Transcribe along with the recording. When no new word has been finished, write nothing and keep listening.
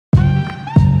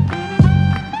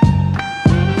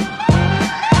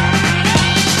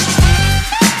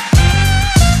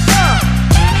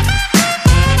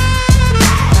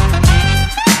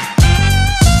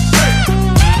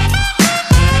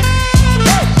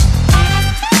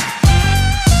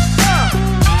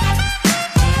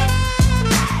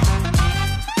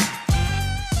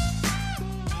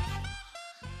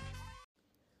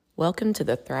Welcome to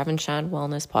the Thrive and Shine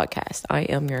Wellness Podcast. I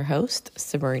am your host,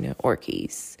 Sabrina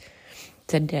Orkes.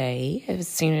 Today, as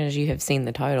soon as you have seen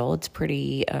the title, it's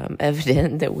pretty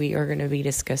evident that we are going to be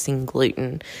discussing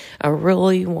gluten. I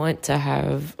really want to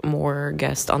have more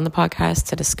guests on the podcast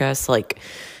to discuss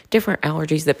different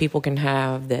allergies that people can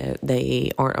have that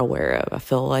they aren't aware of. I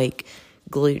feel like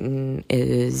gluten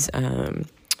is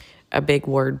a big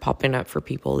word popping up for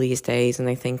people these days, and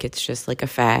they think it's just like a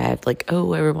fad,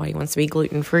 everybody wants to be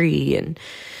gluten-free, and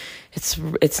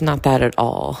it's not that at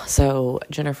all. So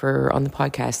Jennifer on the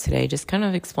podcast today just kind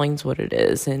of explains what it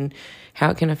is and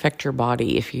how it can affect your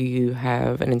body if you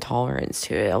have an intolerance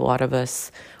to it. A lot of us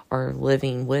are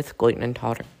living with gluten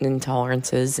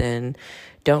intolerances and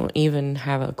don't even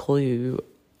have a clue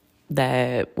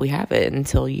that we have it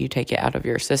until you take it out of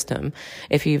your system.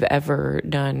 If you've ever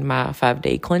done my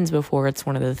 5-day cleanse before, it's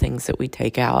one of the things that we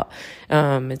take out.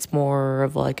 It's more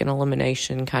of like an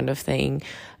elimination kind of thing.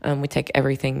 We take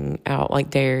everything out,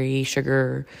 like dairy,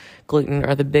 sugar, gluten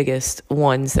are the biggest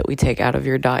ones that we take out of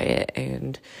your diet.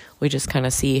 And we just kind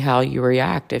of see how you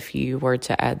react if you were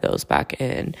to add those back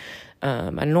in.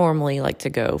 I normally like to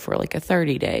go for like a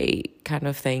 30-day kind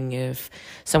of thing if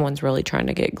someone's really trying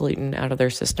to get gluten out of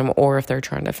their system, or if they're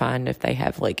trying to find if they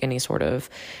have like any sort of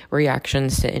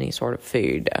reactions to any sort of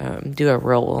food, do a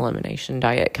real elimination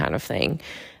diet kind of thing.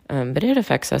 But it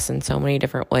affects us in so many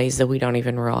different ways that we don't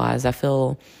even realize. I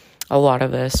feel a lot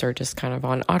of us are just kind of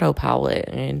on autopilot.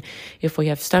 And if we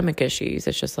have stomach issues,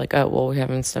 it's just like, oh, well, we're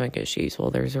having stomach issues.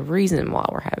 Well, there's a reason why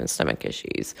we're having stomach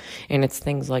issues. And it's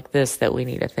things like this that we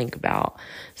need to think about.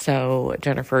 So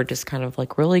Jennifer just kind of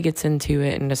really gets into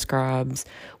it and describes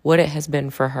what it has been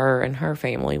for her and her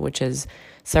family, which is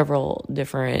several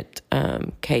different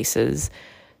cases.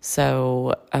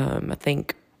 So I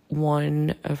think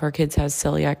one of her kids has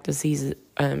celiac disease,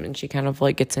 and she kind of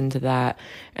gets into that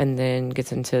and then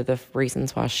gets into the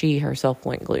reasons why she herself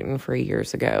went gluten-free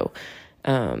years ago.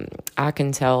 I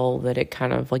can tell that it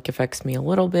kind of affects me a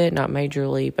little bit, not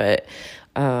majorly, but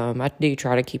I do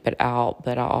try to keep it out,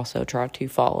 but I also try to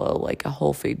follow a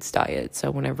whole foods diet.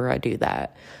 So whenever I do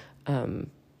that,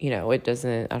 it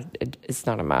doesn't, it's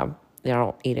not I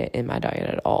don't eat it in my diet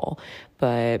at all.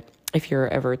 But if you're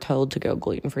ever told to go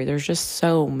gluten-free, there's just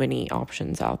so many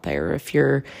options out there. If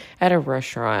you're at a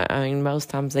restaurant, most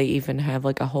times they even have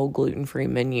a whole gluten-free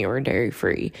menu or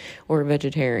dairy-free or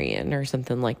vegetarian or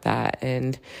something like that.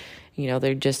 And,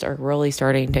 they just are really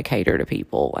starting to cater to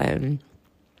people. And,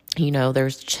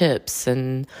 there's chips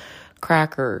and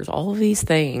crackers, all of these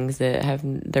things that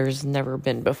there's never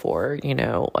been before,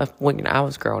 when I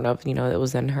was growing up, that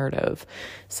was unheard of.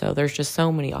 So there's just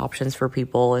so many options for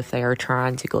people if they are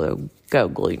trying to go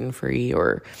gluten-free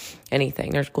or anything.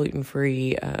 There's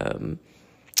gluten-free,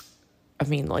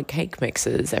 cake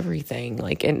mixes, everything,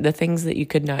 and the things that you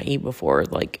could not eat before,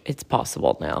 it's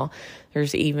possible now.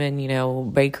 There's even,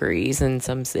 bakeries in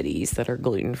some cities that are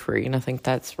gluten-free, and I think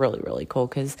that's really, really cool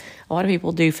because a lot of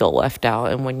people do feel left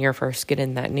out, and when you're first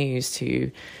getting that news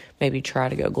to maybe try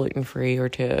to go gluten-free or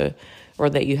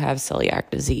that you have celiac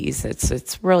disease,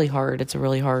 it's really hard. It's a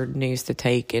really hard news to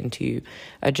take and to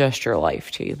adjust your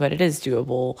life to, but it is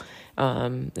doable.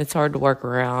 It's hard to work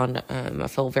around. I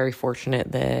feel very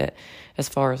fortunate that as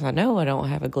far as I know, I don't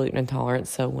have a gluten intolerance.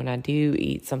 So when I do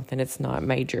eat something, it's not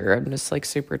major. I'm just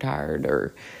super tired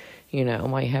or,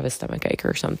 might have a stomach ache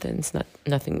or something. It's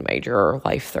nothing major or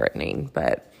life threatening,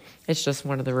 but it's just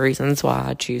one of the reasons why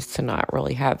I choose to not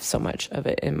really have so much of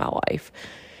it in my life.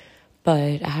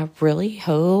 But I really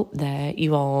hope that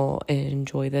you all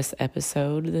enjoy this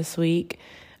episode this week.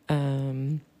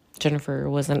 Jennifer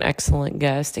was an excellent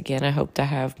guest. Again, I hope to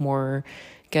have more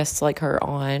guests like her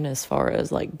on as far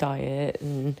as diet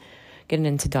and getting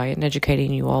into diet and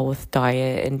educating you all with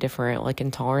diet and different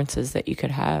intolerances that you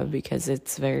could have, because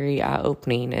it's very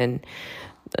eye-opening, and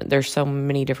there's so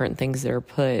many different things that are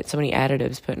so many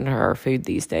additives put into our food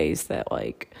these days that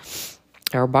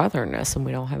are bothering us and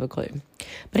we don't have a clue.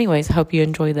 But anyways, I hope you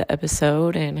enjoy the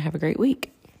episode and have a great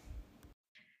week.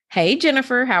 Hey,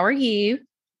 Jennifer, how are you?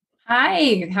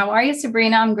 Hi, how are you,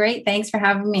 Sabrina? I'm great. Thanks for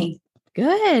having me.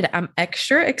 Good. I'm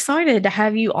extra excited to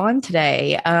have you on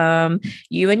today.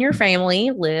 You and your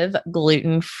family live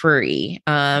gluten-free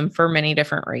for many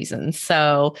different reasons.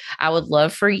 So I would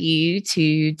love for you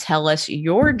to tell us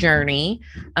your journey,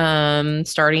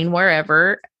 starting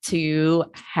wherever to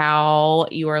how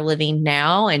you are living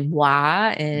now and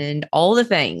why and all the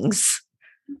things.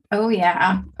 Oh,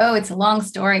 yeah. Oh, it's a long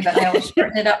story, but I will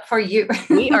shorten it up for you.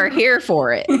 We are here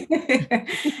for it.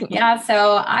 Yeah.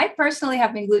 So I personally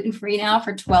have been gluten-free now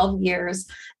for 12 years,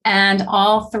 and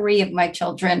all three of my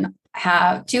children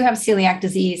two have celiac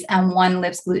disease and one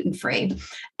lives gluten-free.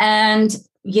 And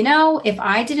if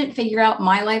I didn't figure out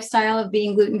my lifestyle of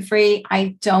being gluten-free,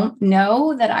 I don't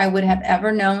know that I would have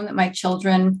ever known that my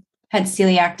children had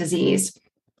celiac disease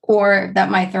or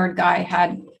that my third guy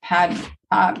had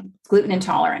gluten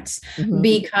intolerance,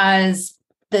 because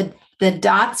the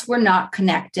dots were not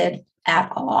connected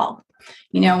at all.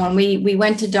 When we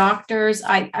went to doctors,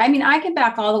 I mean, I can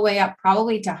back all the way up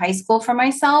probably to high school for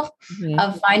myself,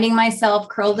 of finding myself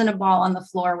curled in a ball on the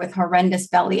floor with horrendous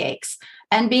belly aches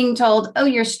and being told, oh,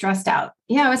 you're stressed out.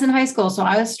 Yeah, I was in high school, so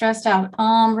I was stressed out.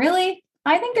 Really?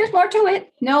 I think there's more to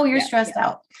it. No, you're stressed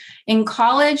out. In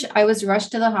college, I was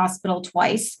rushed to the hospital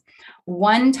twice.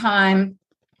 One time,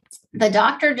 the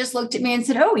doctor just looked at me and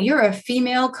said, oh, you're a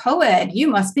female co-ed. You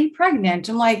must be pregnant.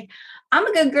 I'm like, I'm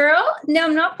a good girl. No,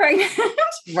 I'm not pregnant.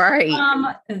 Right.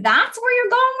 That's where you're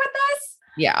going with this?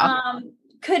 Yeah.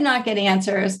 Could not get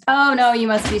answers. Oh, no, you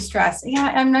must be stressed.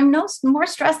 Yeah, I'm no more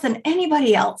stressed than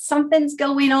anybody else. Something's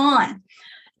going on.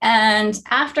 And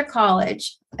after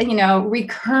college,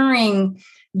 recurring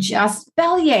just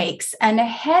belly aches and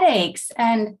headaches,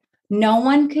 and no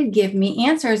one could give me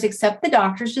answers except the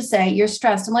doctors to say, you're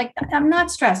stressed. I'm like, I'm not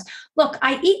stressed. Look,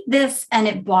 I eat this and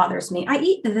it bothers me. I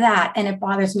eat that and it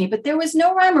bothers me. But there was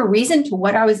no rhyme or reason to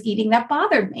what I was eating that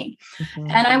bothered me.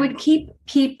 And I would keep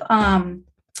food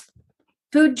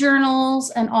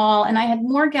journals and all. And I had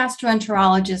more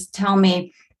gastroenterologists tell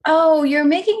me, oh, you're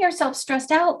making yourself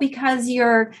stressed out because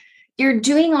you're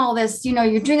doing all this,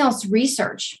 you're doing all this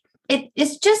research.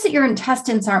 It's just that your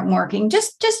intestines aren't working.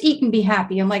 Just eat and be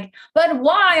happy. I'm like, but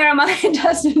why are my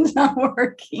intestines not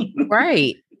working?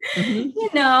 Right. They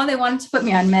wanted to put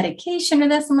me on medication or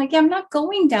this. I'm like, yeah, I'm not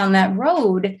going down that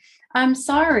road. I'm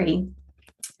sorry.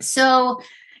 So,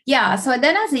 yeah. So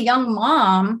then as a young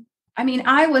mom, I mean,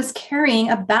 I was carrying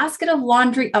a basket of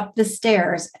laundry up the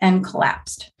stairs and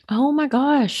collapsed. Oh my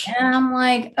gosh. And I'm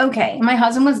like, okay. My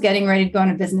husband was getting ready to go on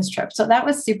a business trip. So that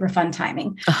was super fun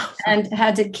timing. And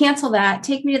had to cancel that,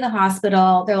 take me to the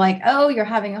hospital. They're like, oh, you're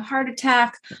having a heart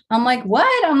attack. I'm like,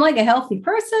 what? I'm like a healthy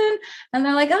person. And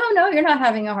they're like, oh, no, you're not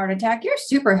having a heart attack. You're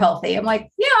super healthy. I'm like,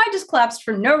 yeah, I just collapsed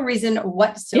for no reason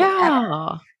whatsoever.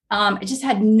 Yeah. I just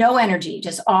had no energy,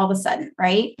 just all of a sudden,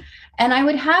 right? And I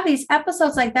would have these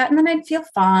episodes like that, and then I'd feel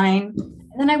fine,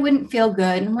 and then I wouldn't feel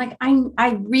good. And I'm like,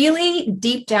 I really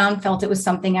deep down felt it was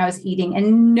something I was eating,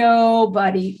 and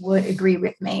nobody would agree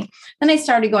with me. Then I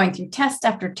started going through test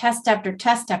after test after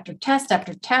test after test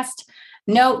after test.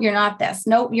 No, you're not this.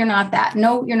 No, you're not that.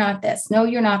 No, you're not this. No,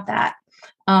 you're not that.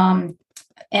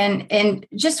 And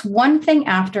just one thing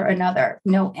after another,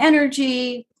 no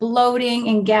energy, bloating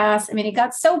and gas. I mean, it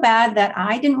got so bad that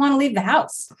I didn't want to leave the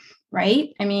house,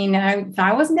 right? I mean, if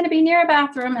I wasn't going to be near a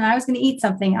bathroom and I was going to eat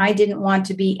something, I didn't want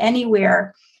to be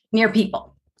anywhere near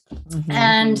people.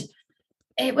 And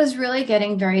it was really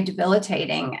getting very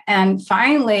debilitating. And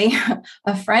finally,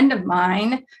 a friend of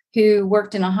mine who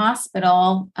worked in a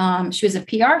hospital, she was a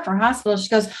PR for a hospital. She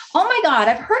goes, oh my God,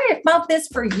 I've heard about this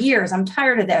for years. I'm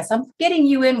tired of this. I'm getting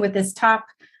you in with this top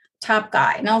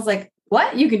guy. And I was like,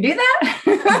 what? You can do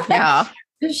that? Yeah.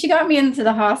 She got me into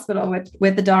the hospital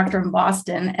with the doctor in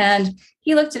Boston. And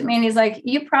he looked at me and he's like,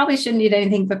 you probably shouldn't eat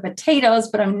anything but potatoes,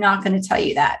 but I'm not going to tell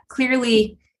you that.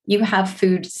 Clearly, you have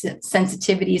food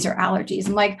sensitivities or allergies.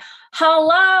 I'm like,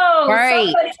 hello, right.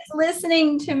 Somebody's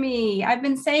listening to me. I've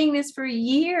been saying this for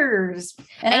years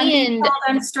and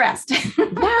I'm stressed.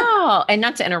 Wow. And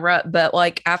not to interrupt, but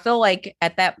like, I feel like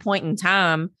at that point in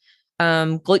time,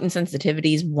 gluten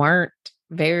sensitivities weren't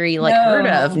very heard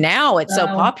of. Now it's so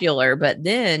popular, but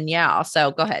then, yeah.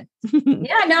 So go ahead.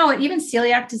 Yeah, no, even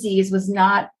celiac disease was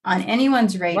not on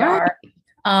anyone's radar. Right.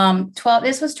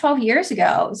 This was 12 years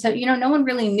ago. So, no one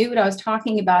really knew what I was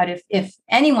talking about if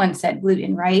anyone said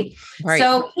gluten, right?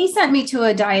 So he sent me to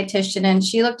a dietitian and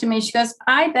she looked at me, she goes,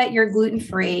 I bet you're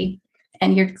gluten-free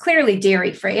and you're clearly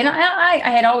dairy-free. And I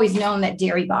had always known that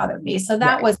dairy bothered me. So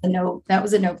that was a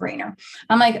no-brainer.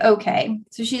 I'm like, okay.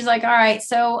 So she's like, all right,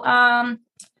 so,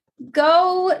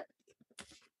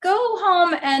 go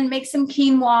home and make some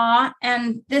quinoa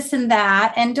and this and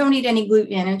that, and don't eat any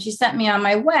gluten. And she sent me on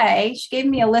my way. She gave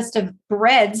me a list of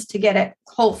breads to get at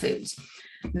Whole Foods.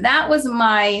 That was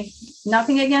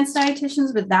nothing against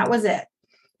dietitians, but that was it.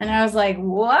 And I was like,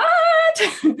 what?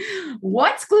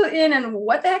 What's gluten and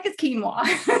what the heck is quinoa?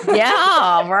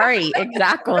 Yeah, right.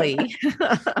 Exactly.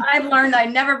 I've learned I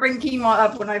never bring quinoa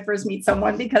up when I first meet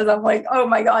someone because I'm like, oh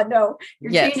my God, no,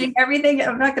 you're changing everything.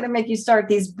 I'm not going to make you start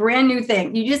these brand new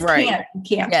things. You just can't,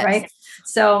 Yes. right?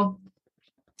 So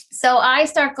I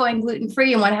start going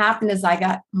gluten-free. And what happened is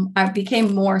I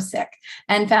became more sick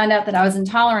and found out that I was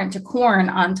intolerant to corn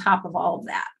on top of all of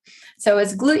that. So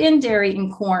it's gluten, dairy,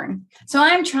 and corn. So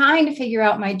I'm trying to figure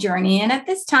out my journey. And at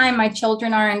this time, my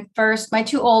children are in first, my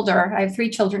two older, I have 3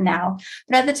 children now.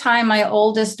 But at the time, my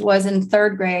oldest was in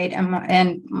 3rd grade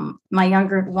and my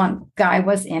younger one guy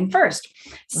was in first.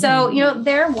 So,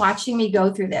 they're watching me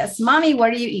go through this. Mommy,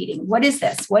 what are you eating? What is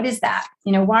this? What is that?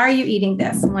 Why are you eating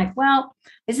this? I'm like, well,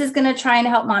 this is going to try to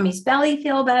help mommy's belly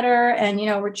feel better. And,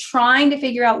 we're trying to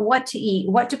figure out what to eat,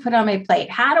 what to put on my plate.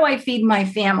 How do I feed my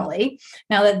family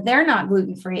now that they're not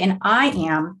gluten-free and I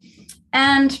am?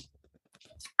 And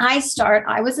I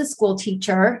was a school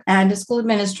teacher and a school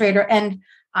administrator, and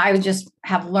I would just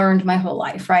have learned my whole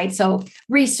life, right? So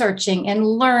researching and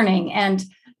learning, and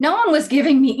no one was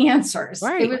giving me answers.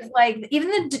 Right. It was like, even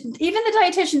the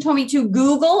dietitian told me to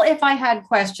Google if I had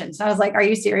questions. I was like, are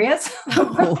you serious?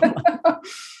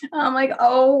 I'm like,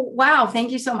 oh, wow.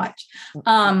 Thank you so much.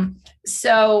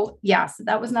 So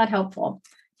that was not helpful.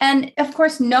 And of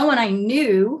course, no one I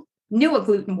knew what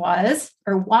gluten was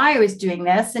or why I was doing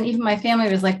this. And even my family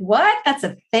was like, what? That's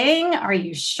a thing? Are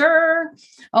you sure?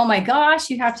 Oh my gosh,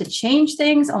 you have to change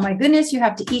things. Oh my goodness, you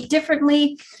have to eat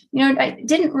differently. I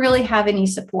didn't really have any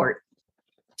support.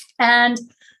 And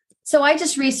so I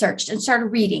just researched and started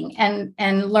reading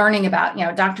and learning about,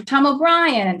 Dr. Tom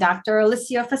O'Brien and Dr.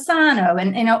 Alicia Fasano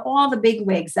and, all the big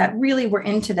wigs that really were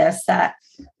into this, that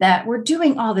were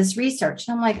doing all this research.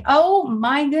 And I'm like, oh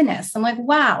my goodness. I'm like,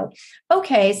 wow.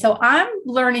 Okay. So I'm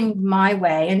learning my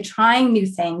way and trying new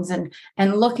things and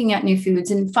looking at new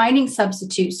foods and finding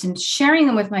substitutes and sharing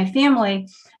them with my family.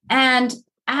 And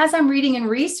as I'm reading and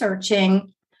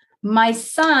researching, my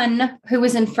son, who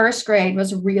was in 1st grade,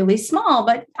 was really small,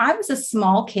 but I was a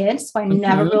small kid, so I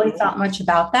never really thought much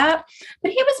about that.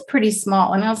 But he was pretty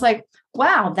small. And I was like,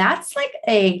 wow, that's like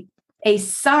a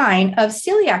sign of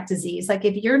celiac disease. Like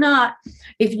if you're not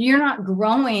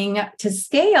growing to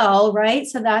scale, right?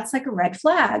 So that's like a red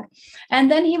flag.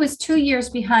 And then he was 2 years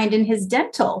behind in his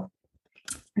dental.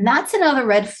 And that's another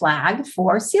red flag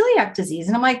for celiac disease.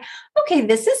 And I'm like, okay,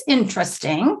 this is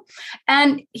interesting.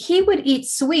 And he would eat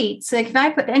sweets. Like if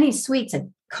I put any sweets, a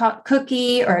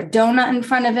cookie or a donut in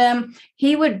front of him,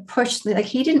 he would push, like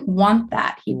he didn't want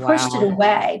that. He pushed it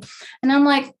away. And I'm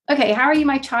like, okay, how are you,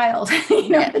 my child? At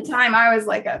the time I was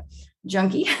like a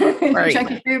junkie,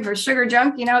 junkie food for sugar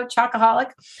junk,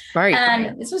 chocoholic. Right.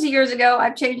 And this was years ago.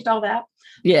 I've changed all that.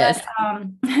 Yes.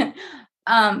 But,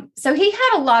 so he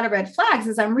had a lot of red flags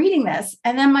as I'm reading this.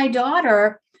 And then my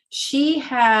daughter, she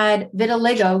had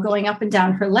vitiligo going up and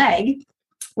down her leg,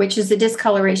 which is the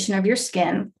discoloration of your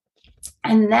skin.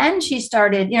 And then she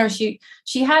started,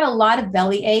 she had a lot of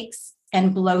belly aches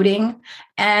and bloating.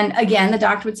 And again, the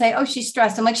doctor would say, oh, she's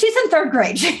stressed. I'm like, she's in 3rd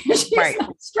grade. She's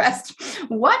not stressed.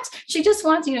 What? She just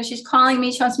wants, she's calling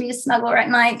me. She wants me to snuggle her at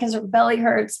night because her belly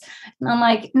hurts. And I'm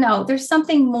like, no, there's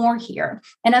something more here.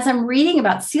 And as I'm reading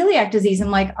about celiac disease,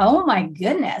 I'm like, oh my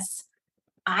goodness,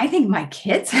 I think my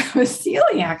kids have a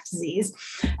celiac disease.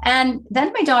 And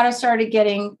then my daughter started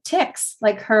getting tics,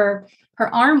 like her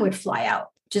arm would fly out,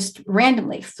 just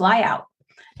randomly fly out.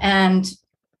 And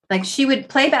like she would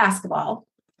play basketball,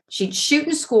 she'd shoot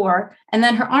and score, and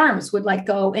then her arms would like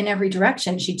go in every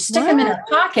direction. She'd stick them in her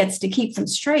pockets to keep them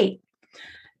straight.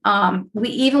 We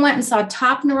even went and saw a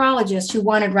top neurologist who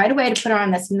wanted right away to put her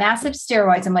on this massive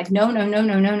steroids. I'm like,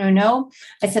 no.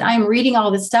 I said, I'm reading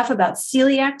all this stuff about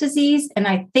celiac disease, and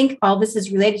I think all this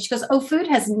is related. She goes, oh, food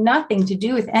has nothing to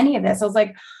do with any of this. I was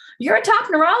like, you're a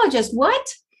top neurologist. What?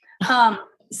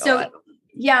 So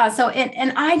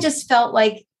I just felt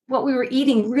like what we were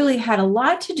eating really had a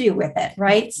lot to do with it,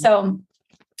 right? So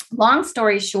long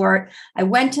story short, I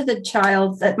went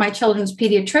to my children's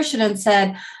pediatrician and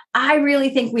said, I really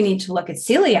think we need to look at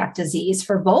celiac disease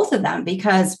for both of them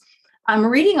because I'm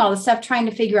reading all this stuff, trying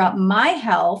to figure out my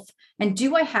health and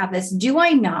do I have this? Do I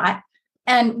not?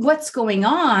 And what's going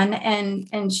on?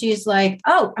 And she's like,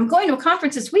 oh, I'm going to a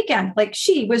conference this weekend. Like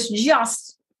she was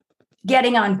just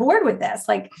getting on board with this.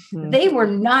 Like they were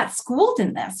not schooled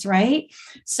in this, right?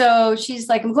 So she's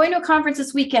like, I'm going to a conference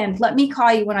this weekend. Let me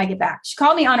call you when I get back. She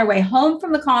called me on her way home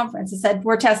from the conference and said,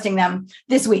 we're testing them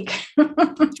this week.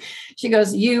 She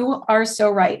goes, you are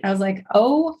so right. I was like,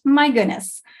 oh my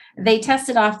goodness. They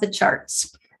tested off the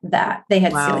charts that they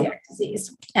had celiac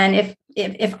disease. And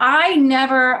if I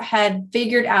never had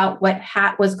figured out what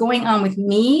was going on with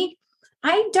me,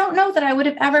 I don't know that I would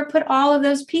have ever put all of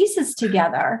those pieces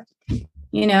together,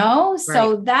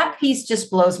 So that piece just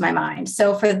blows my mind.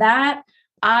 So for that,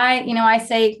 I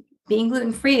say being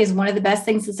gluten-free is one of the best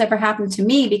things that's ever happened to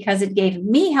me, because it gave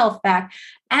me health back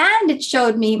and it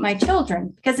showed me my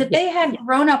children, because if they had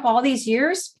grown up all these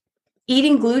years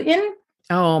eating gluten,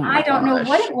 I don't know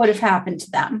what it would have happened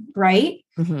to them. Right.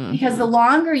 Mm-hmm. Because the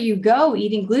longer you go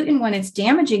eating gluten when it's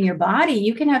damaging your body,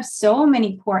 you can have so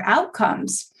many poor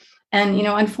outcomes. And,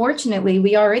 unfortunately,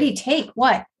 we already take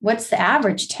what's the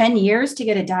average 10 years to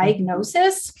get a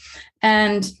diagnosis.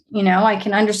 And, I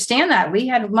can understand that we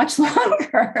had much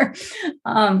longer.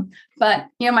 But,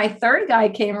 my third guy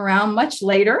came around much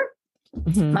later.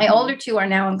 Mm-hmm. My older two are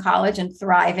now in college and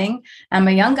thriving. And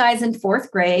my young guy's in fourth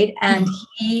grade. And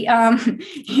he,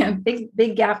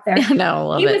 big gap there.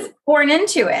 No, he was born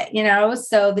into it,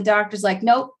 so the doctor's like,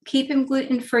 nope, keep him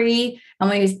gluten-free. And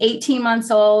when he was 18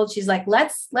 months old, she's like,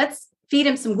 let's feed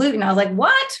him some gluten. I was like,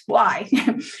 what? Why?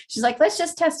 She's like, let's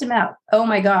just test him out. Oh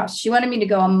my gosh. She wanted me to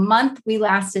go a month. We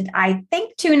lasted, I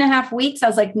think, 2.5 weeks. I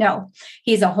was like, no,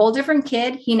 he's a whole different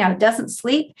kid. He now doesn't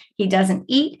sleep. He doesn't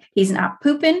eat. He's not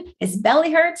pooping. His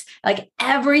belly hurts. Like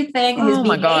everything. His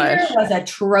behavior was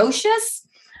atrocious.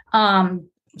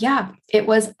 It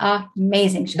was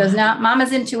amazing. She goes, now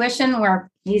Mama's intuition,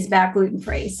 where he's back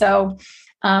gluten-free. So,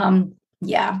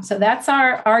 so that's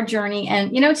our journey.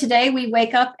 And, today we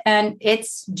wake up and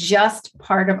it's just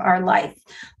part of our life.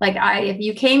 Like if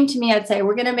you came to me, I'd say,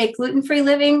 we're going to make gluten-free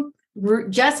living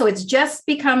just so it just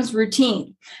becomes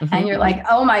routine. Mm-hmm. And you're like,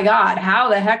 oh my God, how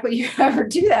the heck would you ever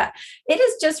do that? It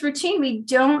is just routine. We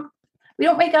don't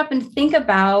wake up and think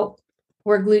about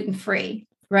we're gluten-free,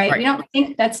 right? We don't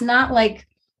think, that's not like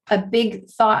a big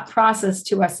thought process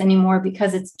to us anymore,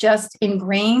 because it's just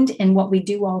ingrained in what we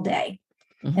do all day.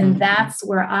 Mm-hmm. And that's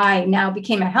where I now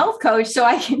became a health coach, so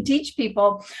I can teach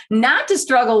people not to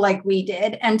struggle like we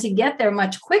did and to get there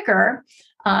much quicker,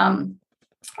 and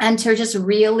to just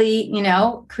really,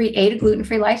 create a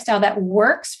gluten-free lifestyle that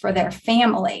works for their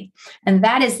family. And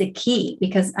that is the key,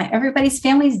 because everybody's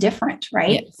family is different,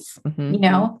 right? Yes.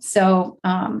 Mm-hmm.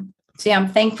 So I'm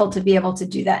thankful to be able to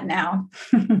do that now.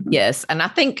 Yes. And I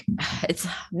think it's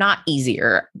not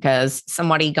easier, because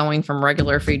somebody going from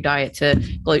regular food diet to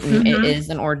gluten, it is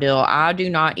an ordeal. I do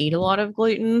not eat a lot of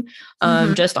gluten,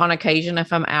 just on occasion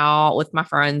if I'm out with my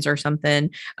friends or something,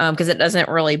 because it doesn't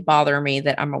really bother me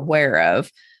that I'm aware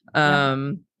of.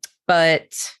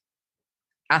 But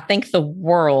I think the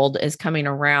world is coming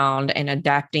around and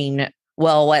adapting.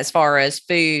 Well, as far as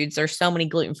foods, there's so many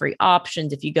gluten-free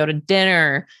options. If you go to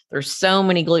dinner, there's so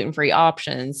many gluten-free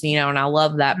options, and I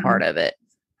love that part of it.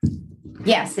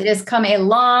 Yes, it has come a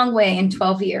long way in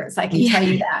 12 years. I can tell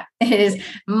you that. It is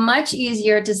much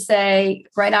easier to say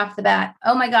right off the bat,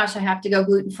 oh my gosh, I have to go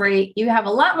gluten-free. You have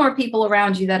a lot more people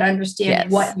around you that understand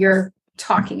what you're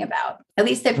talking about. At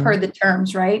least they've heard the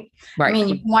terms, right? I mean,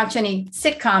 you can watch any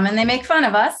sitcom and they make fun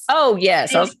of us. Oh,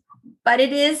 yes. But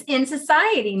it is in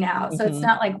society now. So it's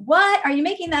not like, what? Are you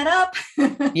making that up?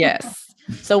 Yes.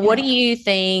 So what do you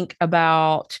think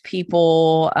about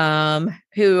people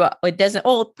who it doesn't,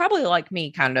 probably like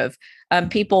me kind of,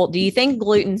 people, do you think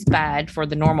gluten's bad for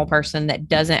the normal person that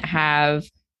doesn't have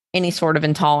any sort of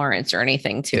intolerance or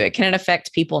anything to it? Can it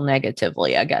affect people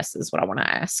negatively, I guess, is what I want to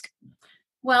ask.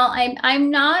 Well, I'm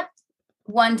not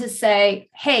one to say,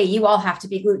 hey, you all have to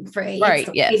be gluten-free. Right.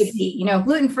 It's the way to be,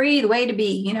 gluten-free, the way to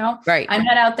be, Right. I'm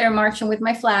not out there marching with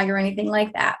my flag or anything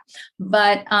like that.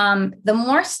 But the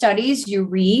more studies you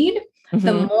read,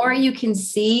 the more you can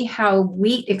see how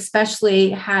wheat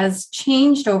especially has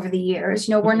changed over the years.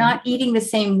 We're not eating the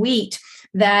same wheat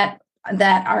that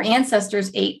our ancestors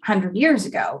ate 100 years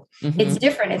ago. It's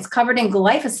different. It's covered in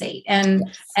glyphosate and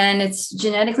it's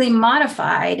genetically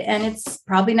modified, and it's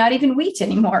probably not even wheat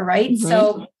anymore, right?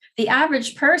 So the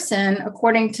average person,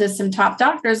 according to some top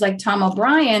doctors like Tom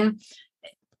O'Brien,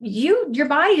 your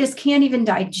body just can't even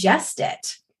digest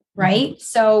it, right?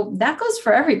 So that goes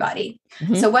for everybody.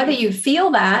 So whether you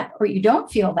feel that or you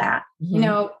don't feel that,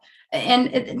 and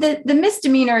the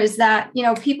misdemeanor is that,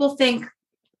 people think,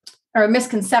 or a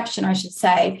misconception, I should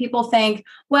say. People think,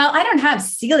 well, I don't have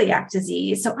celiac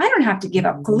disease, so I don't have to give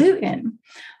up gluten.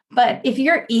 But if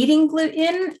you're eating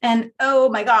gluten and, oh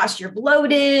my gosh, you're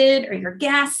bloated or you're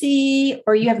gassy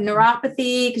or you have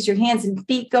neuropathy because your hands and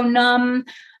feet go numb,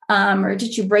 or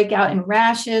did you break out in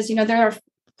rashes? There are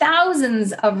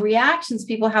thousands of reactions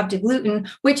people have to gluten,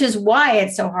 which is why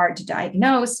it's so hard to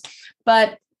diagnose.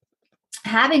 But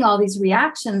having all these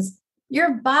reactions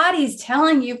your body's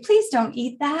telling you, please don't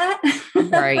eat that.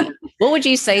 Right. What would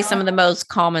you say some of the most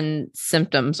common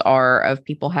symptoms are of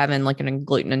people having like a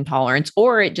gluten intolerance,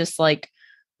 or it just like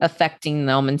affecting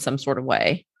them in some sort of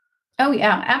way? Oh,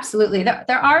 yeah, absolutely.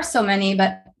 There are so many,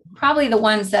 but probably the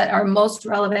ones that are most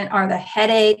relevant are the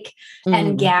headache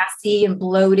and gassy and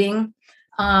bloating,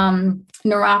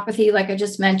 neuropathy, like I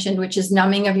just mentioned, which is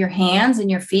numbing of your hands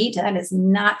and your feet. That is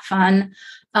not fun.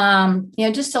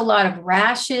 Just a lot of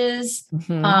rashes,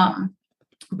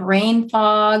 brain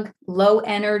fog, low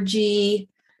energy,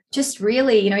 just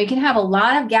really, you can have a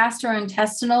lot of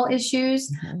gastrointestinal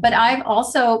issues, but I've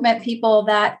also met people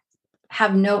that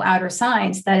have no outer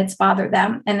signs that it's bothered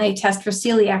them, and they test for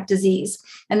celiac disease,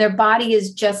 and their body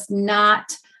is just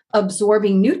not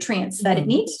absorbing nutrients that it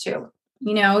needs to,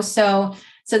 so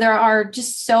there are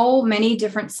just so many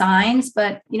different signs,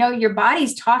 but your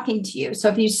body's talking to you. So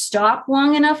if you stop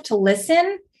long enough to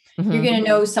listen, you're going to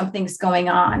know something's going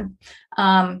on.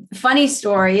 Funny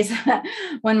stories.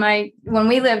 When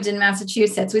we lived in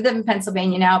Massachusetts, we live in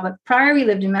Pennsylvania now, but prior we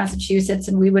lived in Massachusetts,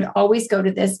 and we would always go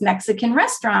to this Mexican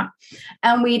restaurant,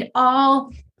 and we'd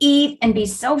all eat and be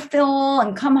so full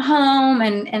and come home.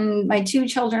 And my two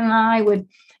children and I would,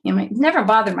 it never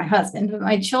bothered my husband, but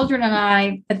my children and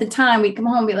I, at the time, we'd come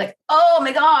home and be like, oh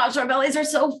my gosh, our bellies are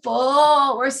so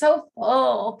full. We're so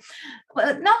full.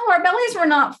 But no, our bellies were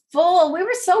not full. We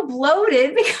were so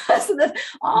bloated because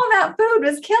all that food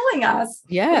was killing us.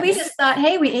 Yeah. We just thought,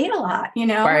 hey, we ate a lot,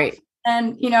 Right.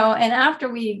 And, and after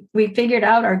we figured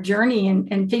out our journey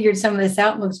and figured some of this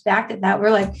out and looked back at that,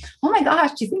 we're like, oh my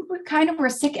gosh, do you think we kind of were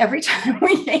sick every time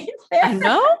we ate there? I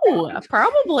know,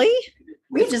 probably.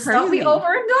 We just thought we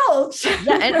overindulged.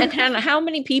 Yeah, and how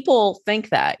many people think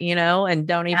that, and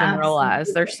don't even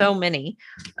realize there's so many.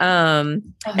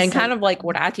 And kind of like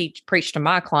what I preach to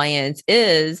my clients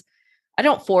is I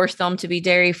don't force them to be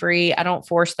dairy free. I don't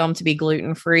force them to be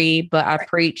gluten free, but I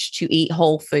preach to eat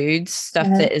whole foods, stuff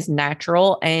that is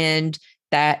natural and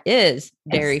that is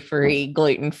dairy free,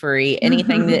 gluten free,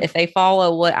 anything that if they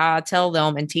follow what I tell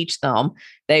them and teach them,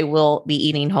 they will be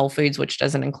eating whole foods, which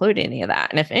doesn't include any of that.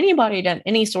 And if anybody done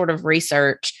any sort of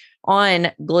research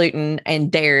on gluten and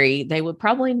dairy, they would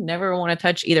probably never want to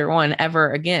touch either one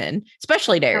ever again,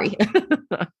 especially dairy.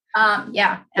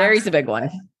 Yeah. Dairy's a big one.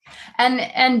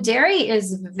 And dairy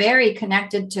is very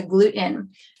connected to gluten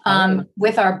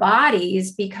with our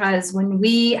bodies, because when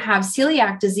we have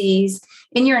celiac disease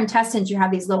in your intestines, you have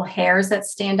these little hairs that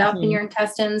stand up in your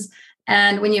intestines.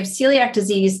 And when you have celiac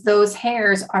disease, those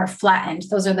hairs are flattened.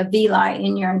 Those are the villi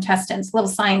in your intestines. Little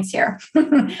science here.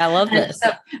 I love this.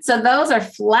 So those are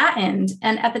flattened.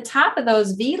 And at the top of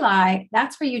those villi,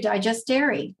 that's where you digest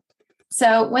dairy.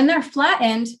 So when they're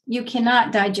flattened, you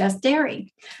cannot digest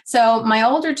dairy. So my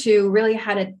older two really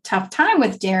had a tough time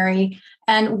with dairy.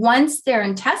 And once their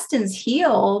intestines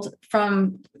healed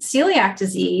from celiac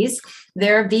disease,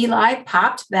 their villi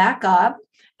popped back up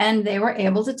and they were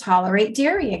able to tolerate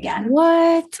dairy again.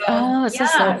 What? So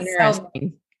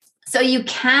interesting. So you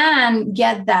can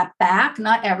get that back.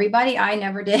 Not everybody. I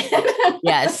never did.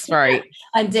 Yes, right.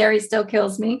 Dairy still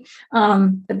kills me.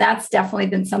 But that's definitely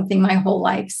been something my whole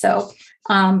life. So,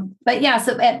 but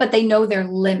they know their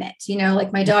limit,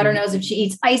 like my daughter knows if she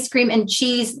eats ice cream and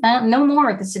cheese, no more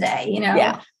of this today,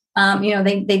 Yeah.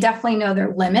 They definitely know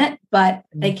their limit, but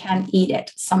they can eat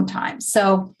it sometimes.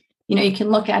 So, you can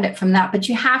look at it from that, but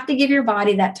you have to give your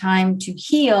body that time to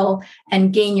heal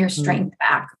and gain your strength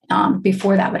back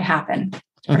before that would happen,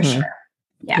 for sure.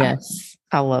 Yeah. Yes.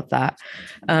 I love that.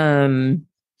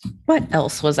 What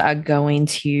else was I going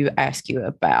to ask you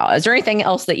about? Is there anything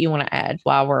else that you want to add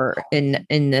while we're in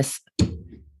this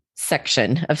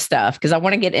section of stuff? Because I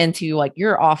want to get into like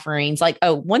your offerings. Like,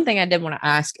 one thing I did want to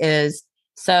ask is,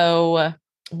 so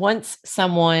if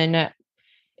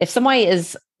somebody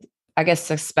is, I guess,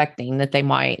 suspecting that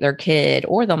their kid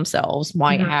or themselves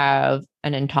might have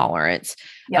an intolerance.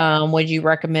 Yep. Would you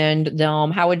recommend them?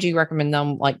 How would you recommend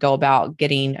them like go about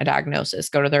getting a diagnosis?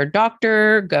 Go to their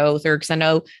doctor, because I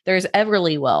know there's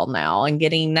Everlywell now and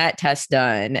getting that test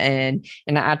done. And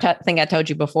I think I told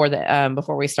you before that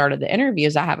before we started the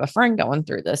interviews, I have a friend going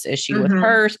through this issue with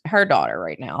her daughter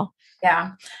right now.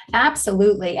 Yeah,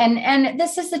 absolutely. And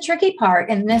this is the tricky part.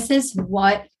 And this is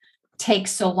what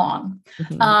takes so long.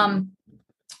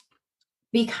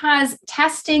 because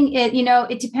testing it,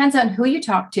 it depends on who you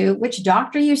talk to, which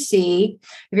doctor you see.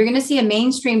 If you're going to see a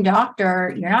mainstream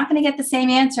doctor, you're not going to get the same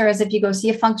answer as if you go see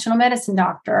a functional medicine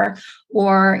doctor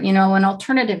or, an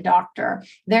alternative doctor.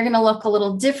 They're going to look a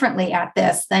little differently at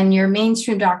this than your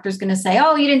mainstream doctor is going to say,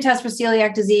 oh, you didn't test for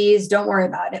celiac disease, don't worry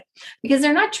about it, because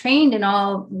they're not trained in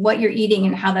all what you're eating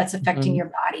and how that's affecting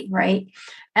your body, right?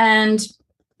 And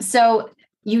so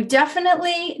you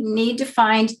definitely need to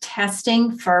find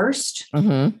testing first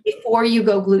before you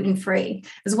go gluten-free.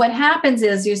 Because what happens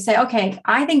is you say, okay,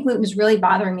 I think gluten is really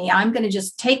bothering me. I'm going to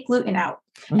just take gluten out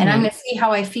and I'm going to see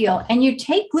how I feel. And you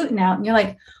take gluten out and you're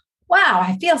like, wow,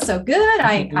 I feel so good.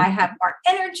 I have more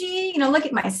energy. Look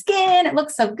at my skin. It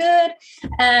looks so good.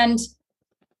 And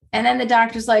then the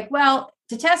doctor's like, well,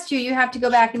 to test you, you have to go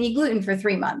back and eat gluten for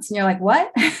 3 months. And you're like,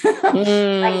 what?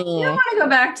 Like, you don't want to go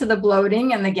back to the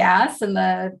bloating and the gas and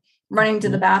the running to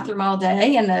the bathroom all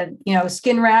day and the,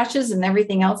 skin rashes and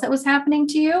everything else that was happening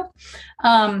to you.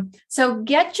 So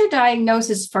get your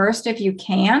diagnosis first if you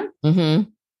can.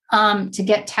 To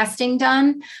get testing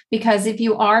done, because if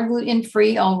you are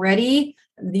gluten-free already,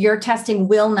 your testing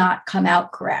will not come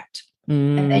out correct.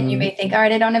 And then you may think, all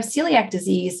right, I don't have celiac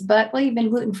disease, but you've been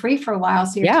gluten-free for a while,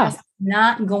 so your test is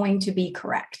not going to be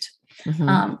correct.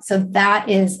 So that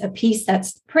is a piece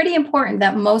that's pretty important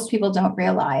that most people don't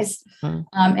realize.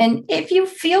 And if you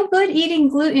feel good eating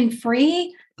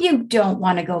gluten-free, you don't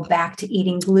want to go back to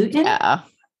eating gluten.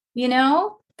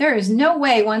 There is no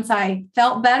way once I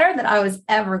felt better that I was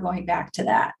ever going back to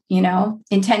that,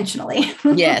 intentionally.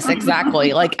 Yes,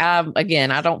 exactly. Again,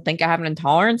 I don't think I have an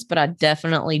intolerance, but I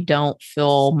definitely don't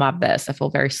feel my best. I feel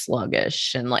very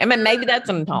sluggish. And maybe that's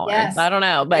an intolerance. Yes. I don't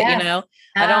know, but I don't.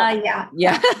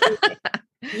 Yeah.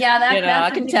 Yeah.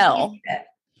 I can tell.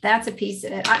 That's a piece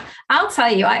of it. I'll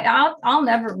tell you, I'll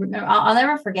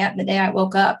never forget the day I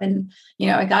woke up and,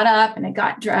 I got up and I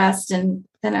got dressed and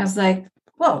then I was like,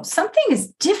 whoa, something is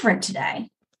different today. I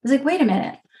was like, wait a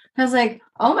minute. I was like,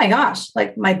 oh my gosh,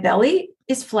 my belly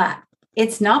is flat.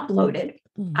 It's not bloated.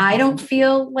 I don't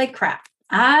feel like crap.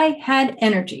 I had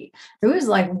energy. It was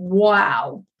like,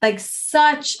 wow,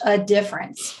 such a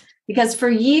difference, because for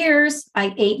years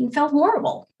I ate and felt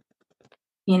horrible,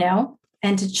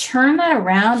 and to turn that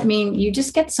around, you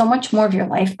just get so much more of your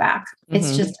life back.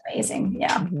 It's just amazing.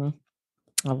 Yeah.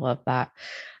 I love that.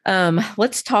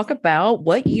 Let's talk about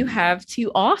what you have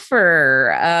to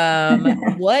offer.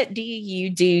 What do you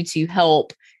do to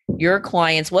help your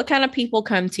clients? What kind of people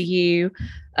come to you?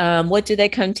 What do they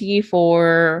come to you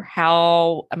for?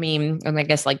 How, and I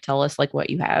guess tell us what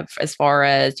you have as far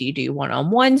as, do you do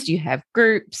one-on-ones? Do you have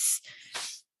groups?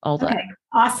 All that. Okay.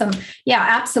 Awesome. Yeah,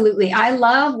 absolutely. I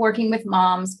love working with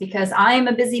moms because I am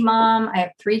a busy mom. I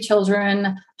have 3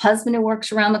 children, husband who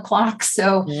works around the clock.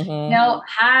 So,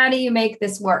 how do you make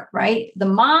this work, right? The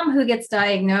mom who gets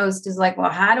diagnosed is like, well,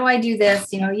 how do I do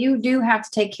this? You do have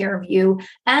to take care of you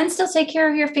and still take care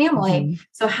of your family.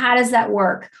 So how does that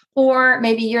work? Or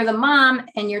maybe you're the mom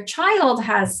and your child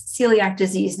has celiac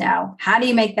disease now. How do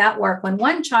you make that work when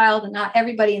one child and not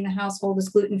everybody in the household is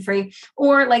gluten-free?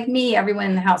 Or like me, everyone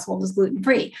in the household is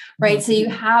gluten-free, right? So you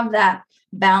have that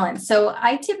balance. So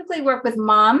I typically work with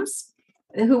moms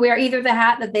who wear either the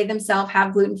hat that they themselves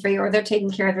have gluten-free or they're taking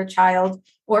care of their child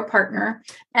or partner,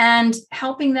 and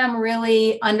helping them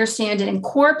really understand and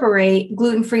incorporate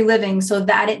gluten-free living so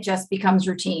that it just becomes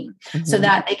routine, so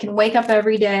that they can wake up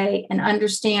every day and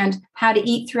understand how to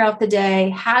eat throughout the day,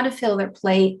 how to fill their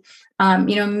plate,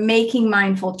 making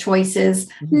mindful choices,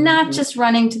 not just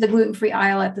running to the gluten-free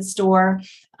aisle at the store.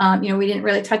 We didn't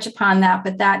really touch upon that,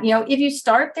 but that, if you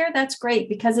start there, that's great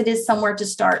because it is somewhere to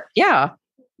start. Yeah.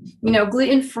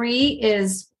 Gluten-free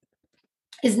is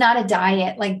not a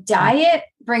diet. Diet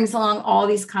brings along all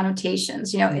these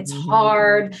connotations. It's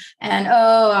hard and,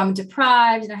 I'm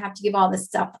deprived and I have to give all this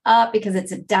stuff up because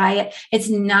it's a diet. It's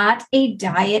not a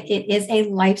diet. It is a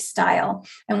lifestyle.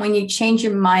 And when you change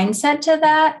your mindset to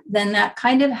that, then that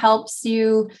kind of helps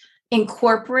you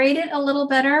incorporate it a little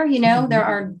better. There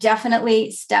are definitely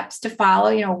steps to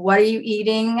follow. What are you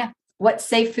eating? What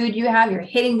safe food you have? You're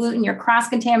hitting gluten, your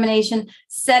cross-contamination,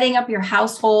 setting up your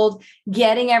household,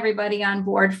 getting everybody on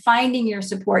board, finding your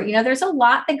support. There's a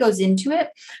lot that goes into it,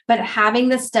 but having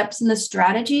the steps and the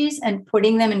strategies and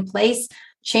putting them in place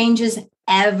changes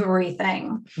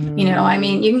everything. You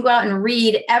can go out and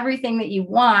read everything that you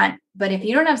want, but if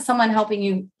you don't have someone helping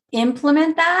you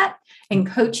implement that and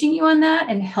coaching you on that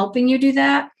and helping you do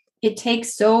that, it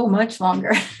takes so much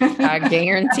longer. I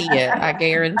guarantee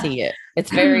it. It's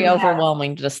very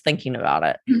overwhelming just thinking about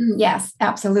it. Yes,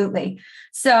 absolutely.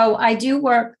 So I do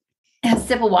work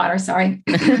Sip of water, sorry.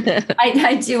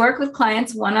 I do work with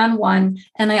clients one-on-one,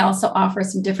 and I also offer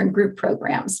some different group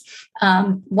programs.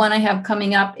 One I have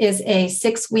coming up is a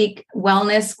 6-week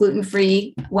wellness,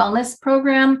 gluten-free wellness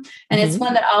program. And it's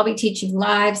one that I'll be teaching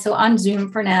live. So on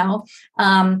Zoom for now.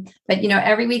 But,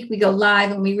 every week we go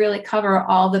live and we really cover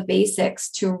all the basics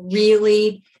to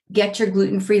really get your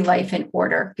gluten-free life in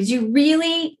order, because you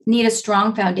really need a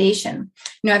strong foundation.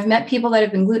 I've met people that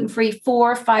have been gluten-free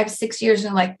 4, 5, 6 years, and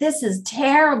they're like, this is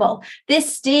terrible.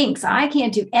 This stinks. I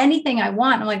can't do anything I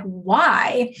want. I'm like,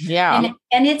 why? Yeah.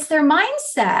 And it's their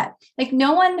mindset. Like,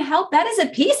 no one helped. That is a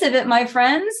piece of it, my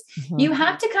friends. You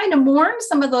have to kind of mourn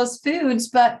some of those foods,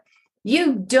 but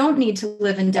you don't need to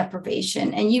live in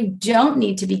deprivation, and you don't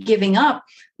need to be giving up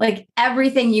like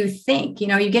everything you think.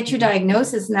 You get your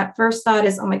diagnosis and that first thought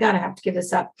is, oh my God, I have to give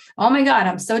this up. Oh my God,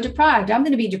 I'm so deprived. I'm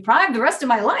going to be deprived the rest of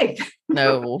my life.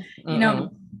 No.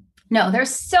 No,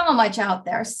 there's so much out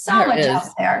there, out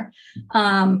there.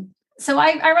 So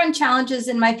I run challenges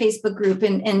in my Facebook group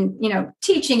and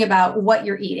teaching about what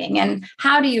you're eating and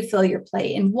how do you fill your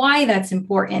plate and why that's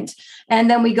important.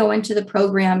 And then we go into the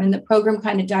program, and the program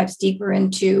kind of dives deeper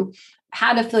into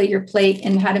how to fill your plate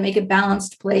and how to make a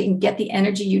balanced plate and get the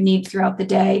energy you need throughout the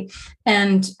day.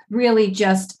 And really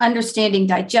just understanding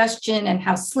digestion and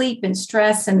how sleep and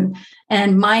stress and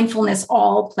mindfulness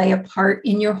all play a part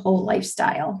in your whole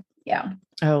lifestyle. Yeah.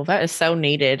 Oh, that is so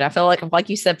needed. I feel like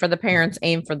you said, for the parents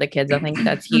and for the kids, I think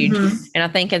that's huge. And I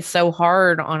think it's so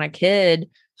hard on a kid,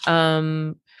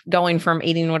 going from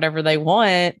eating whatever they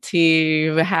want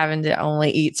to having to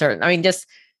only eat certain,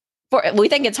 we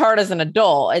think it's hard as an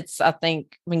adult.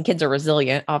 Kids are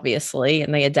resilient, obviously,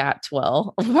 and they adapt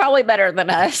well, probably better than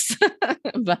us.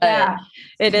 But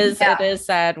it is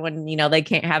sad when, they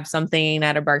can't have something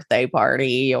at a birthday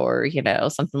party or,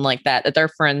 something like that their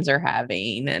friends are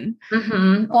having. And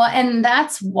well, and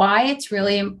that's why it's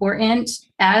really important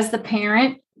as the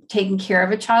parent taking care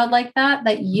of a child like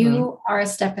that you are a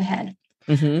step ahead.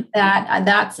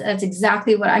 That's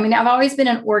exactly what I've always been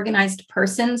an organized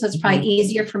person, so it's probably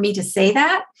easier for me to say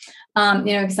that,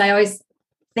 because I always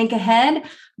think ahead.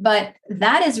 But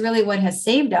that is really what has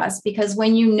saved us, because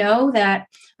when you know that,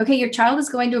 okay, your child is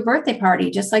going to a birthday party,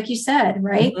 just like you said,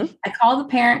 right? I call the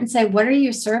parent and say, what are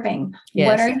you serving? Yes.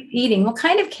 What are you eating? What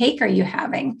kind of cake are you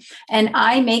having? And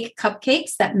I make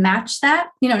cupcakes that match that,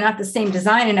 not the same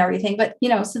design and everything, but,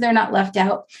 so they're not left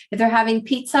out. If they're having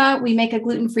pizza, we make a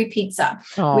gluten-free pizza.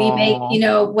 Aww. We make,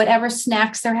 whatever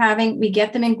snacks they're having, we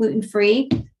get them in gluten-free.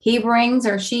 He brings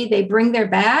or she, they bring their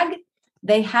bag.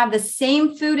 They have the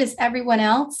same food as everyone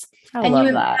else. And you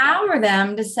empower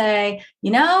them to say,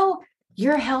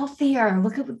 you're healthier.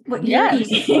 Look at what you're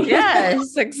eating.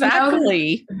 Yes,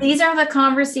 exactly. These are the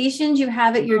conversations you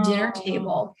have at your dinner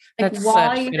table. Like,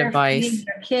 while you're feeding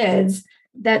your kids,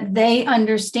 that they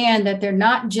understand that they're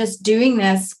not just doing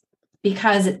this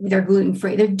because they're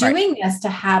gluten-free. They're doing this to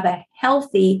have a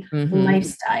healthy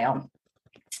lifestyle.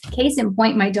 Case in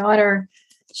point, my daughter,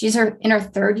 she's in her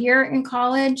 3rd year in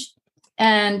college.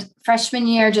 And freshman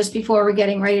year, just before we're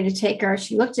getting ready to take her,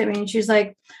 she looked at me and she was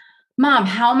like, Mom,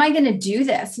 how am I going to do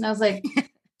this? And I was like,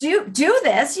 do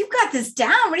this. You've got this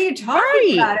down. What are you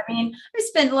talking about? I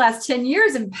spent the last 10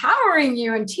 years empowering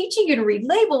you and teaching you to read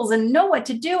labels and know what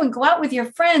to do and go out with your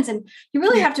friends. And you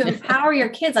really have to empower your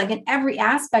kids, like, in every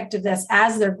aspect of this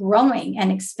as they're growing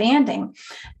and expanding.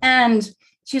 And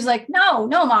she's like, no,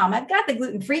 Mom, I've got the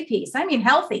gluten-free piece.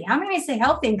 Healthy. How am I going to say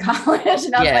healthy in college?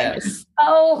 And I was like,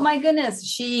 oh my goodness,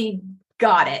 she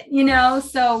got it,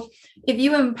 So if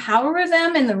you empower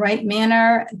them in the right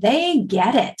manner, they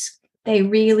get it. They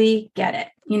really get it,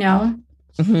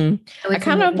 I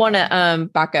kind of want to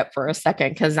back up for a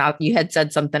second, because you had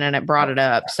said something and it brought it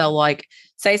up. So, like,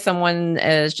 say someone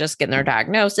is just getting their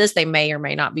diagnosis, they may or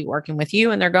may not be working with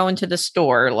you, and they're going to the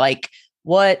store. Like,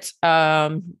 what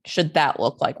should that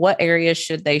look like? What areas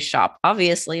should they shop?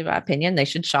 Obviously, in my opinion, they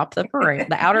should shop the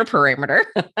outer perimeter.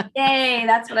 Yay,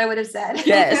 that's what I would have said.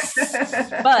 Yes.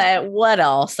 But what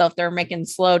else? So if they're making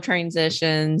slow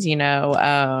transitions,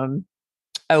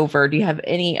 over, do you have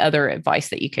any other advice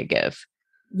that you could give?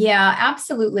 Yeah,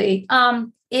 absolutely.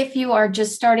 If you are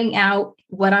just starting out,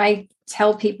 what I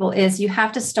tell people is you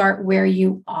have to start where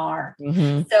you are.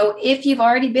 So if you've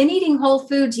already been eating whole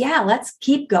foods, let's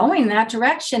keep going that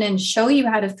direction and show you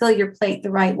how to fill your plate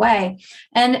the right way.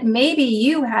 And maybe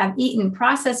you have eaten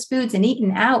processed foods and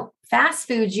eaten out fast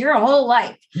foods your whole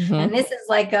life. And this is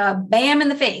like a bam in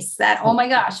the face that, oh my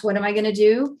gosh, what am I going to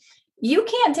do? you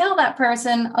can't tell that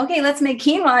person, okay, let's make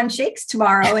quinoa and shakes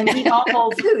tomorrow and eat all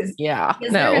whole foods. Yeah.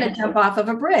 Because they're going to jump off of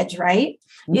a bridge, right?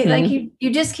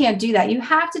 You just can't do that. You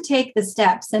have to take the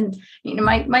steps. And,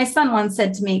 my son once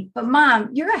said to me, but Mom,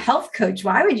 you're a health coach.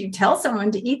 Why would you tell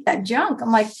someone to eat that junk?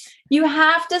 I'm like, you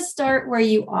have to start where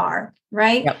you are,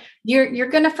 right? Yep. You're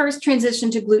going to first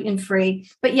transition to gluten-free,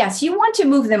 but yes, you want to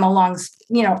move them along,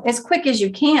 as quick as you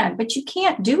can, but you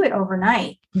can't do it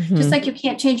overnight. Just like you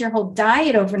can't change your whole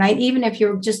diet overnight, even if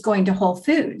you're just going to Whole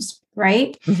Foods,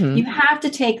 right? You have to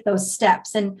take those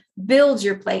steps and build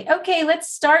your plate. Okay, let's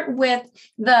start with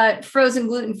the frozen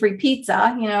gluten-free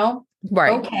pizza,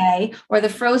 Right. Okay. Or the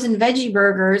frozen veggie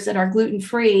burgers that are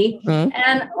gluten-free.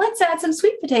 And let's add some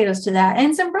sweet potatoes to that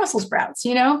and some Brussels sprouts,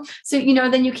 So,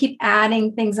 then you keep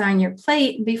adding things on your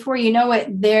plate. Before you know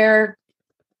it, they're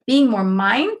being more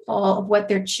mindful of what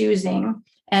they're choosing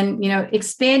and,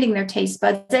 expanding their taste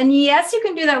buds. And yes, you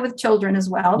can do that with children as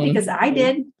well, because I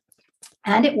did.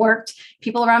 And it worked.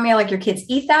 People around me are like, your kids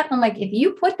eat that. I'm like, if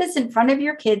you put this in front of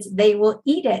your kids, they will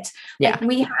eat it. Yeah. Like,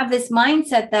 we have this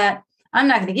mindset that I'm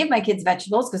not going to give my kids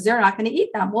vegetables because they're not going to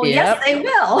eat them. Well, yes, they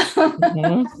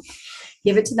will.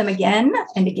 Give it to them again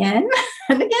and again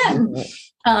and again.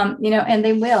 And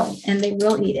they will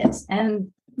eat it,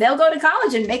 and they'll go to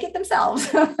college and make it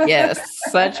themselves. Yes.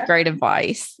 Such great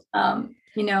advice. So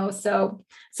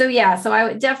I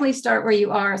would definitely start where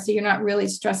you are. So you're not really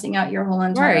stressing out your whole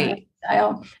entire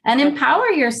lifestyle, and empower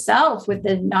yourself with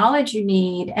the knowledge you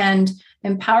need, and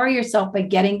empower yourself by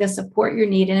getting the support you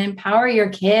need, and empower your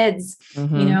kids.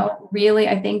 Really,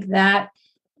 I think that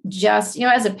just,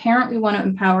 as a parent, we want to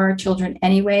empower our children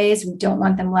anyways. We don't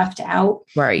want them left out.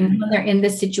 Right. And when they're in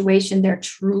this situation, they're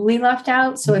truly left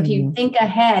out. So if you think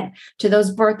ahead to those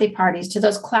birthday parties, to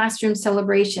those classroom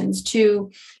celebrations,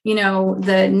 to,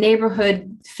 the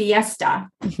neighborhood fiesta,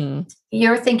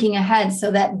 you're thinking ahead so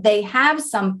that they have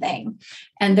something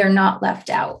and they're not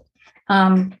left out.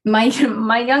 My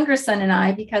younger son and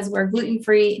I, because we're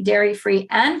gluten-free, dairy-free,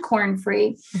 and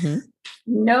corn-free,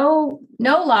 no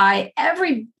lie,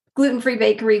 every gluten-free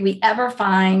bakery we ever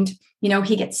find,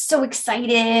 he gets so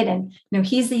excited, and,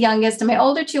 he's the youngest, and my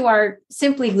older two are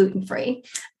simply gluten-free.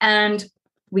 And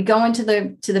we go into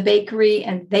the bakery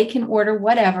and they can order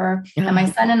whatever. And my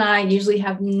son and I usually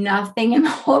have nothing in the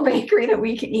whole bakery that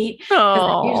we can eat,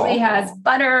 because it usually has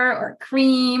butter or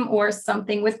cream or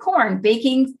something with corn.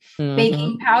 Baking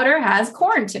powder has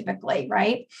corn typically,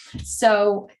 right?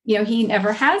 So, he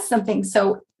never has something.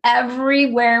 So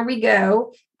everywhere we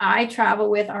go, I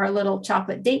travel with our little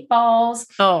chocolate date balls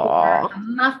or a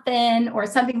muffin or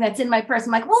something that's in my purse.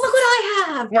 I'm like, well, look what I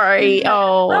have. Right.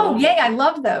 Oh, yay. I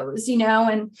love those,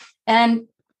 and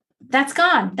that's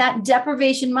gone. That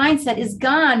deprivation mindset is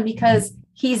gone because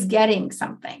he's getting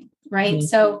something, right?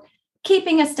 So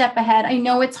keeping a step ahead. I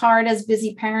know it's hard as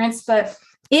busy parents, but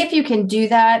if you can do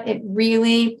that, it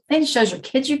shows your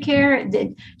kids you care.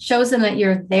 It shows them that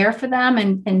you're there for them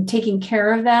and taking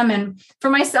care of them. And for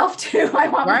myself too, I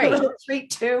want a little treat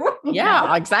too.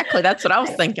 Yeah, exactly. That's what I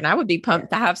was thinking. I would be pumped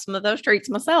to have some of those treats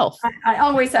myself. I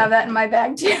always have that in my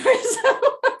bag too.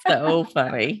 So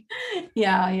funny.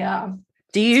 Yeah.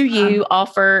 Do you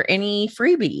offer any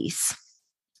freebies?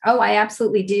 Oh, I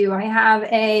absolutely do. I have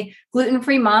a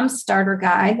gluten-free mom starter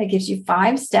guide that gives you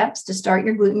 5 steps to start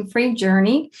your gluten-free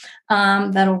journey.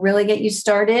 That'll really get you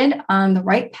started on the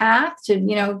right path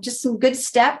to, just some good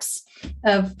steps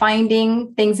of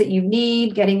finding things that you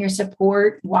need, getting your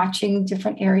support, watching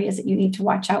different areas that you need to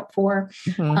watch out for.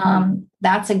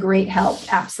 That's a great help.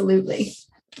 Absolutely.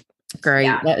 Great.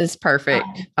 Yeah. That is perfect.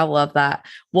 I love that.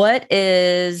 What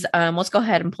is, let's go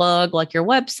ahead and plug like your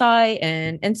website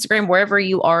and Instagram, wherever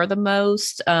you are the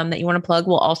most that you want to plug.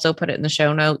 We'll also put it in the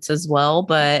show notes as well,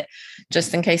 but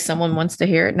just in case someone wants to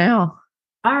hear it now.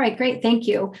 All right, great. Thank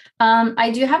you.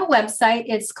 I do have a website.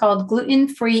 It's called Gluten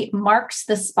Free Marks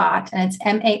the Spot, and it's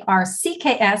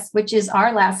MARCKS, which is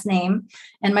our last name.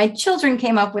 And my children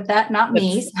came up with that, not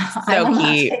me. So I will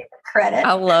cute. Not take the credit.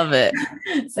 I love it.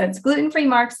 So it's Gluten Free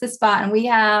Marks the Spot, and we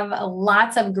have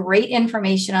lots of great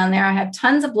information on there. I have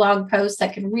tons of blog posts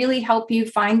that can really help you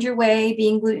find your way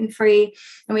being gluten-free.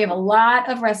 And we have a lot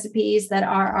of recipes that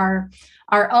are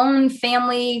our own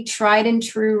family tried and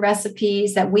true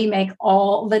recipes that we make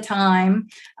all the time.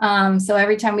 So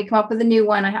every time we come up with a new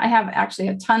one, I have actually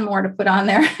a ton more to put on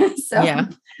there. So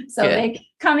they keep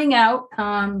coming out,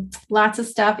 lots of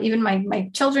stuff. Even my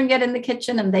children get in the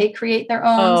kitchen and they create their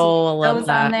own. Oh, I love those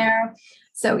that. On there.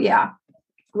 So yeah,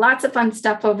 lots of fun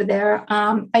stuff over there.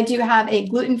 I do have a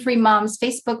Gluten-Free Moms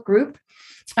Facebook group.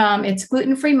 It's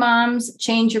Gluten-Free Moms,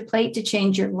 Change Your Plate to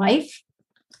Change Your Life.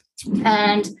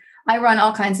 And I run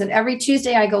all kinds of, every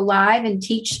Tuesday I go live and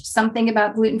teach something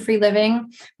about gluten-free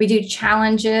living. We do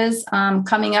challenges.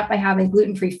 Coming up, I have a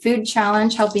gluten-free food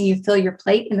challenge, helping you fill your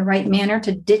plate in the right manner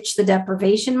to ditch the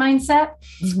deprivation mindset.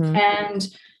 Mm-hmm. And,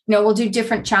 we'll do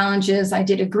different challenges. I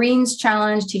did a greens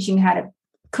challenge, teaching you how to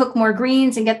cook more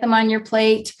greens and get them on your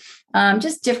plate.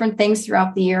 Just different things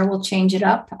throughout the year. We'll change it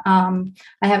up. I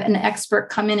have an expert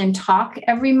come in and talk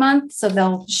every month. So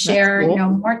they'll share, cool.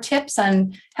 More tips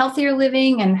on healthier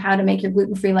living and how to make your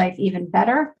gluten-free life even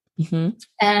better. Mm-hmm.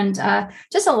 And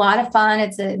just a lot of fun.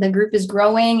 The group is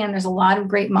growing and there's a lot of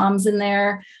great moms in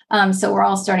there. So we're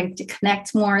all starting to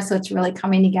connect more. So it's really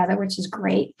coming together, which is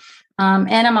great.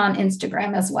 And I'm on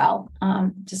Instagram as well,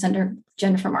 just under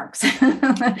Jennifer Marks.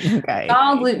 Okay.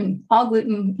 all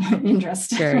gluten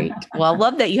interest. Great. Well, I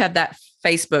love that you have that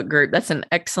Facebook group. That's an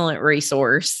excellent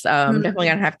resource. Definitely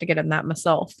gonna have to get in that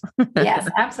myself. Yes,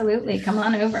 absolutely. Come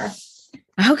on over.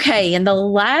 Okay. And the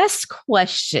last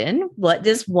question, what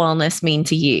does wellness mean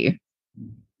to you?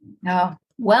 Oh,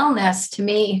 wellness to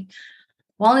me,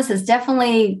 wellness has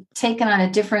definitely taken on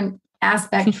a different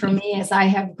aspect for me as I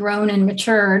have grown and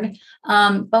matured.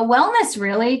 But wellness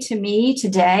really to me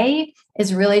today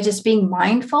is really just being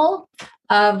mindful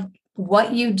of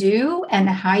what you do and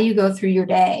how you go through your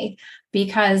day,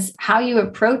 because how you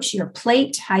approach your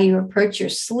plate, how you approach your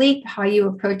sleep, how you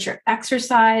approach your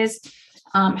exercise,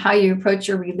 how you approach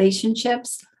your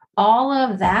relationships, all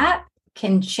of that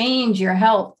can change your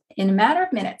health in a matter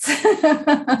of minutes.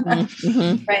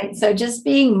 Mm-hmm. Right. So just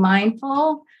being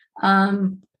mindful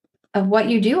of what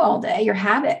you do all day, your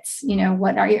habits.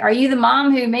 What are you the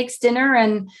mom who makes dinner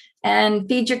and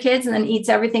feeds your kids and then eats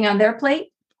everything on their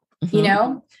plate?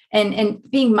 Mm-hmm. And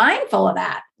being mindful of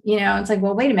that. It's like,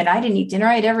 well, wait a minute, I didn't eat dinner.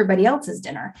 I ate everybody else's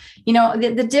dinner.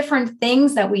 The different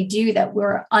things that we do that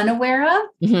we're unaware of,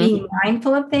 Mm-hmm. being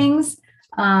mindful of things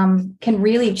can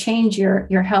really change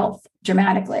your health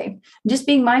dramatically. Just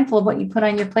being mindful of what you put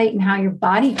on your plate and how your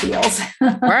body feels.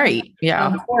 Right. Yeah.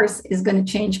 Of course, is going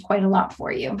to change quite a lot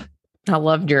for you. I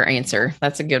loved your answer.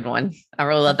 That's a good one. I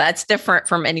really love that's different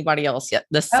from anybody else yet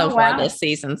so far this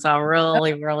season. So I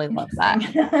really, really love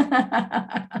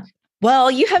that. Well,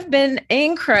 you have been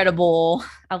incredible.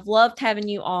 I've loved having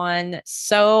you on.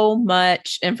 So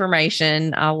much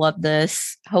information. I love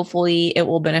this. Hopefully it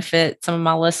will benefit some of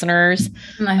my listeners.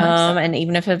 I hope so. And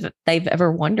even if they've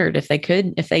ever wondered if they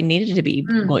needed to be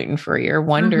gluten-free or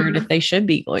wondered if they should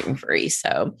be gluten-free.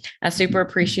 So I super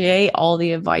appreciate all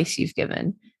the advice you've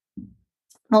given.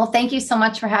 Well, thank you so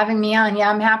much for having me on. Yeah,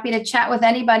 I'm happy to chat with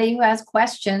anybody who has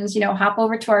questions. Hop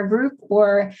over to our group,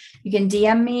 or you can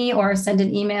DM me or send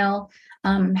an email.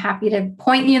 I'm happy to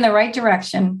point you in the right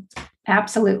direction.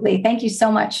 Absolutely. Thank you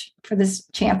so much for this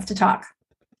chance to talk.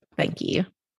 Thank you.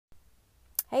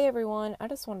 Hey everyone, I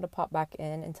just wanted to pop back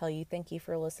in and tell you thank you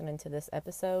for listening to this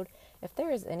episode. If there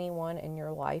is anyone in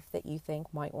your life that you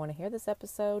think might want to hear this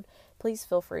episode, please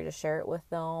feel free to share it with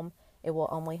them. It will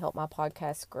only help my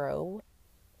podcast grow.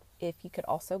 If you could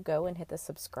also go and hit the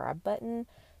subscribe button,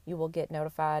 you will get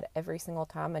notified every single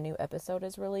time a new episode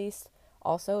is released.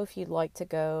 Also, if you'd like to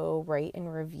go rate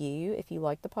and review, if you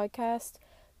like the podcast,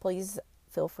 please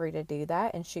feel free to do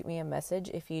that and shoot me a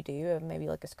message if you do, maybe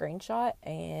like a screenshot,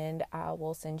 and I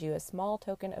will send you a small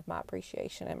token of my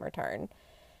appreciation in return.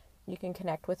 You can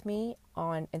connect with me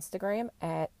on Instagram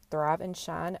at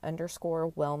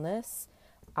thriveandshine_wellness.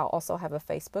 I'll also have a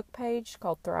Facebook page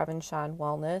called Thrive and Shine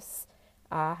Wellness.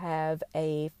 I have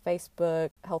a Facebook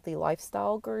healthy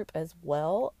lifestyle group as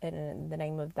well, and the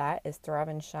name of that is Thrive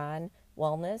and Shine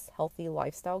Wellness Healthy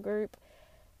Lifestyle Group.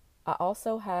 I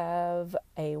also have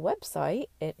a website.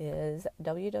 It is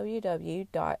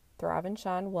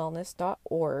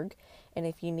www.thriveandshinewellness.org, and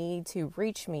if you need to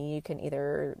reach me, you can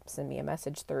either send me a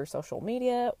message through social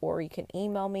media or you can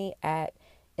email me at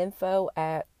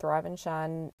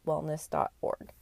info@thriveandshinewellness.org.